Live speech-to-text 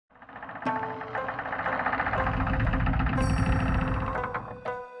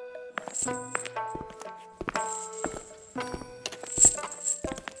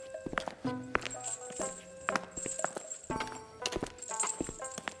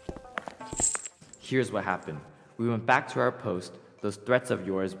here's what happened. We went back to our post, those threats of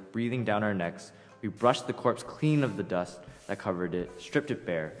yours breathing down our necks. We brushed the corpse clean of the dust that covered it, stripped it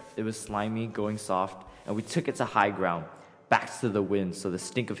bare. It was slimy, going soft, and we took it to high ground, backs to the wind so the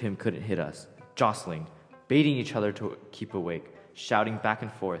stink of him couldn't hit us, jostling, baiting each other to keep awake, shouting back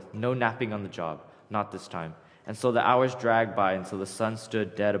and forth, no napping on the job, not this time. And so the hours dragged by until the sun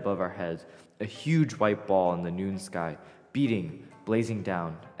stood dead above our heads, a huge white ball in the noon sky, beating, blazing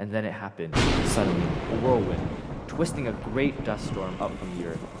down, and then it happened, suddenly, a whirlwind, twisting a great dust storm up from the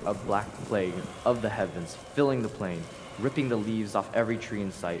earth, a black plague of the heavens, filling the plain, ripping the leaves off every tree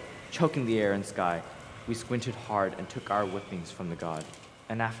in sight, choking the air and sky. We squinted hard and took our whippings from the god.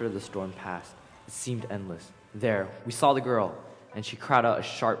 And after the storm passed, it seemed endless. There, we saw the girl, and she cried out a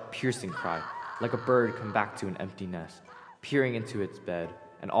sharp, piercing cry, like a bird come back to an empty nest, peering into its bed,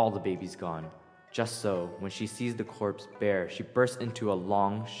 and all the babies gone. Just so, when she sees the corpse bare, she bursts into a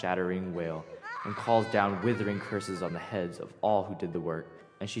long, shattering wail, and calls down withering curses on the heads of all who did the work.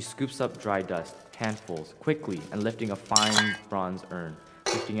 And she scoops up dry dust, handfuls, quickly, and lifting a fine bronze urn,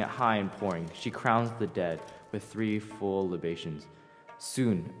 lifting it high and pouring, she crowns the dead with 3 full libations.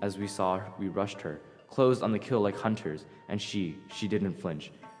 Soon, as we saw, we rushed her, closed on the kill like hunters, and she didn't flinch.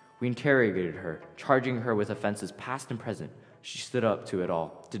 We interrogated her, charging her with offenses past and present. She stood up to it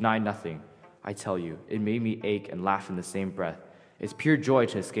all, denied nothing. I tell you, it made me ache and laugh in the same breath. It's pure joy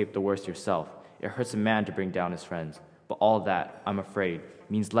to escape the worst yourself. It hurts a man to bring down his friends. But all that, I'm afraid,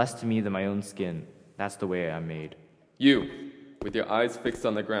 means less to me than my own skin. That's the way I'm made. You, with your eyes fixed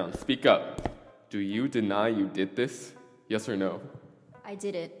on the ground, speak up. Do you deny you did this? Yes or no? I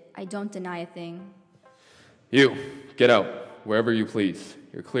did it. I don't deny a thing. You, get out, wherever you please.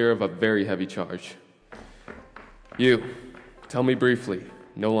 You're clear of a very heavy charge. You, tell me briefly,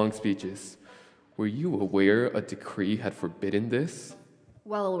 no long speeches. Were you aware a decree had forbidden this?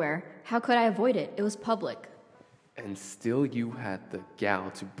 Well aware. How could I avoid it? It was public. And still you had the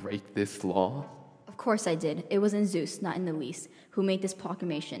gall to break this law? Of course I did. It was in Zeus, not in the least, who made this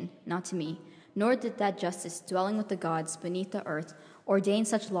proclamation, not to me. Nor did that justice, dwelling with the gods beneath the earth, ordain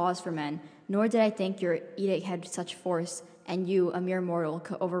such laws for men, nor did I think your edict had such force, and you, a mere mortal,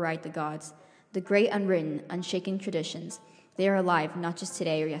 could override the gods. The great unwritten, unshaken traditions, they are alive not just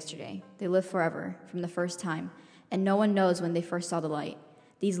today or yesterday. They live forever, from the first time, and no one knows when they first saw the light.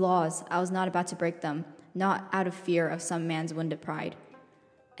 These laws, I was not about to break them, not out of fear of some man's wounded pride,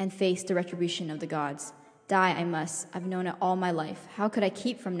 and face the retribution of the gods. Die I must. I've known it all my life. How could I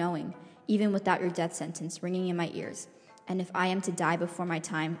keep from knowing, even without your death sentence ringing in my ears? And if I am to die before my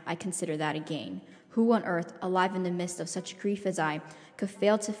time, I consider that a gain. Who on earth, alive in the midst of such grief as I, could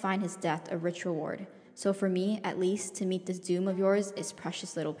fail to find his death a rich reward? So for me, at least, to meet this doom of yours is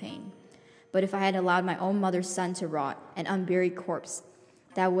precious little pain. But if I had allowed my own mother's son to rot, an unburied corpse,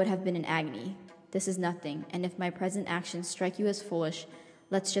 that would have been an agony. This is nothing, and if my present actions strike you as foolish,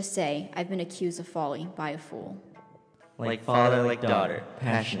 let's just say I've been accused of folly by a fool. Like father, like daughter,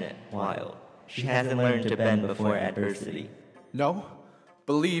 passionate, wild. She hasn't learned to bend before adversity. No?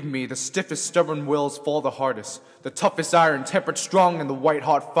 Believe me, the stiffest stubborn wills fall the hardest. The toughest iron tempered strong in the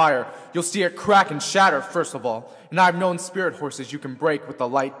white-hot fire. You'll see it crack and shatter, first of all. And I've known spirit horses you can break with a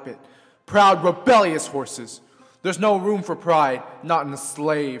light bit. Proud, rebellious horses. There's no room for pride, not in a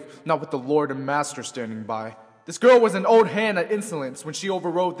slave, not with the lord and master standing by. This girl was an old hand at insolence when she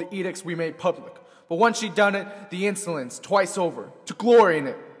overrode the edicts we made public. But once she'd done it, the insolence, twice over, to glory in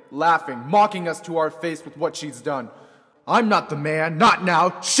it, laughing, mocking us to our face with what she's done. I'm not the man, not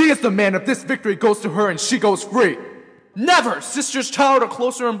now. She is the man if this victory goes to her and she goes free. Never, sister's child, are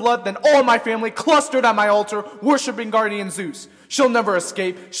closer in blood than all my family clustered at my altar, worshipping guardian Zeus. She'll never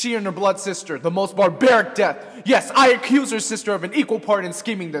escape, she and her blood sister, the most barbaric death. Yes, I accuse her sister of an equal part in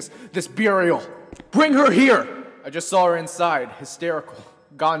scheming this burial. Bring her here. I just saw her inside, hysterical,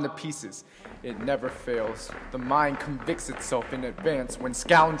 gone to pieces. It never fails. The mind convicts itself in advance when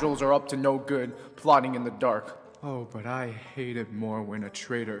scoundrels are up to no good, plotting in the dark. Oh, but I hate it more when a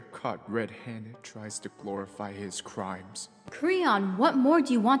traitor caught red-handed tries to glorify his crimes. Creon, what more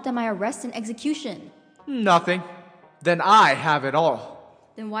do you want than my arrest and execution? Nothing. Then I have it all.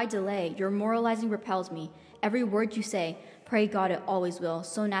 Then why delay? Your moralizing repels me. Every word you say, pray God it always will,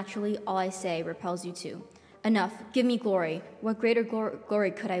 so naturally all I say repels you too. Enough, give me glory. What greater glory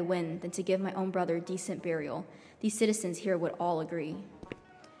could I win than to give my own brother decent burial? These citizens here would all agree.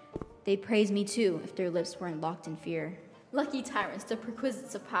 They'd praise me too, if their lips weren't locked in fear. Lucky tyrants, the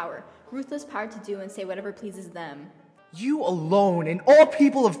perquisites of power, ruthless power to do and say whatever pleases them. You alone and all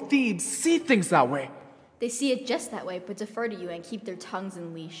people of Thebes see things that way. They see it just that way, but defer to you and keep their tongues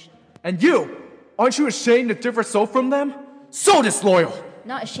in leash. And you, aren't you ashamed to differ so from them? So disloyal!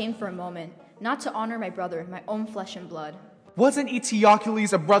 Not ashamed for a moment. not to honor my brother, my own flesh and blood. Wasn't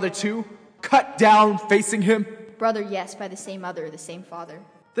Eteocles a brother too? Cut down facing him? Brother, yes, by the same mother, the same father.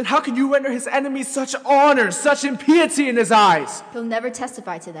 Then how can you render his enemies such honor, such impiety in his eyes? He'll never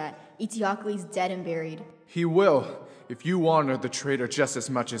testify to that. Eteocles dead and buried. He will, if you honor the traitor just as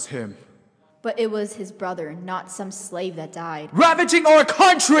much as him. But it was his brother, not some slave that died. Ravaging our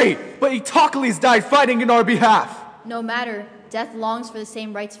country! But Eteocles died fighting in our behalf. No matter, death longs for the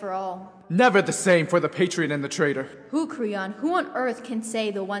same rights for all. Never the same for the patriot and the traitor. Who, Creon, who on earth can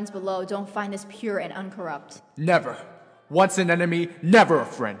say the ones below don't find us pure and uncorrupt? Never. Once an enemy, never a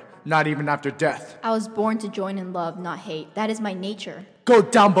friend. Not even after death. I was born to join in love, not hate. That is my nature. Go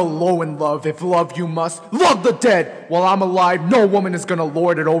down below in love if love you must. Love the dead! While I'm alive, no woman is gonna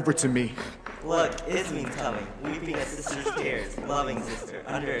lord it over to me. Look, Ismene's coming, weeping at sister's tears, loving sister,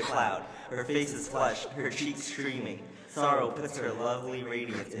 under a cloud. Her face is flushed, her cheeks streaming. Sorrow puts her lovely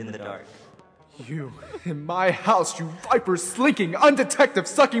radiance in the dark. You, in my house, you viper slinking, undetected,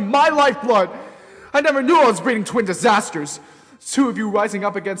 sucking my lifeblood! I never knew I was breeding twin disasters. Two of you rising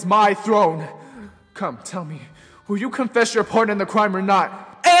up against my throne. Come, tell me, will you confess your part in the crime or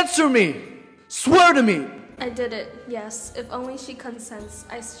not? Answer me! Swear to me! I did it, yes. If only she consents,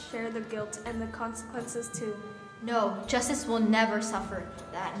 I share the guilt and the consequences too. No, justice will never suffer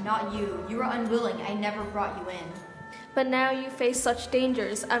that, not you. You are unwilling, I never brought you in. But now you face such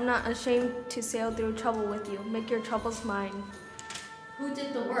dangers. I'm not ashamed to sail through trouble with you. Make your troubles mine. Who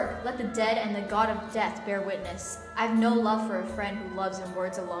did the work? Let the dead and the god of death bear witness. I have no love for a friend who loves in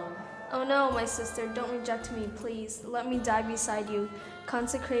words alone. Oh no, my sister, don't reject me, please. Let me die beside you,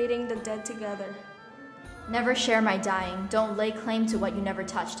 consecrating the dead together. Never share my dying. Don't lay claim to what you never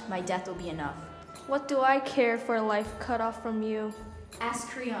touched. My death will be enough. What do I care for a life cut off from you? Ask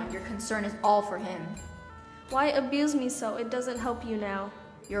Creon, your concern is all for him. Why abuse me so? It doesn't help you now.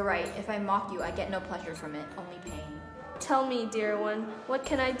 You're right. If I mock you, I get no pleasure from it, only pain. Tell me, dear one, what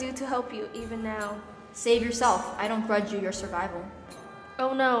can I do to help you, even now? Save yourself. I don't grudge you your survival.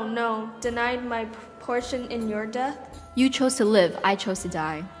 Oh no, no. Denied my portion in your death? You chose to live, I chose to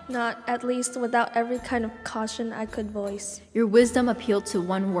die. Not, at least, without every kind of caution I could voice. Your wisdom appealed to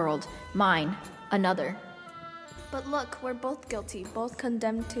one world, mine, another. But look, we're both guilty, both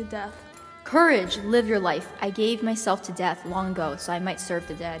condemned to death. Courage, live your life. I gave myself to death long ago, so I might serve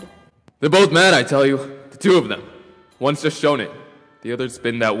the dead. They're both mad, I tell you. The two of them. One's just shown it. The other's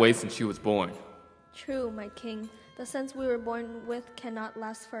been that way since she was born. True, my king. The sense we were born with cannot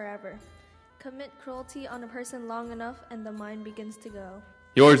last forever. Commit cruelty on a person long enough, and the mind begins to go.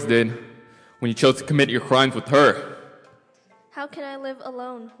 Yours did, when you chose to commit your crimes with her. How can I live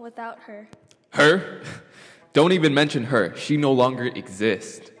alone without her? Her? Don't even mention her. She no longer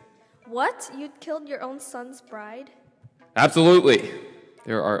exists. What? You'd killed your own son's bride? Absolutely.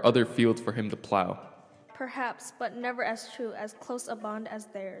 There are other fields for him to plow. Perhaps, but never as true, as close a bond as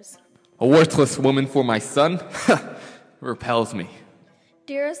theirs. A worthless woman for my son? Repels me.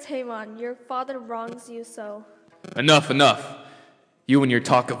 Dearest Haemon, your father wrongs you so. Enough, enough. You and your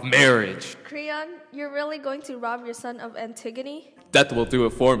talk of marriage. Creon, you're really going to rob your son of Antigone? Death will do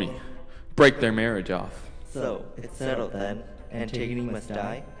it for me. Break their marriage off. So, it's settled then. Antigone must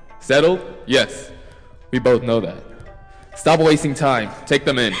die? Settled? Yes. We both know that. Stop wasting time. Take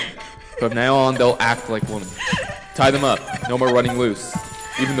them in. From now on, they'll act like women. Tie them up. No more running loose.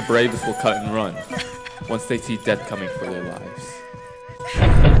 Even the bravest will cut and run once they see death coming for their lives.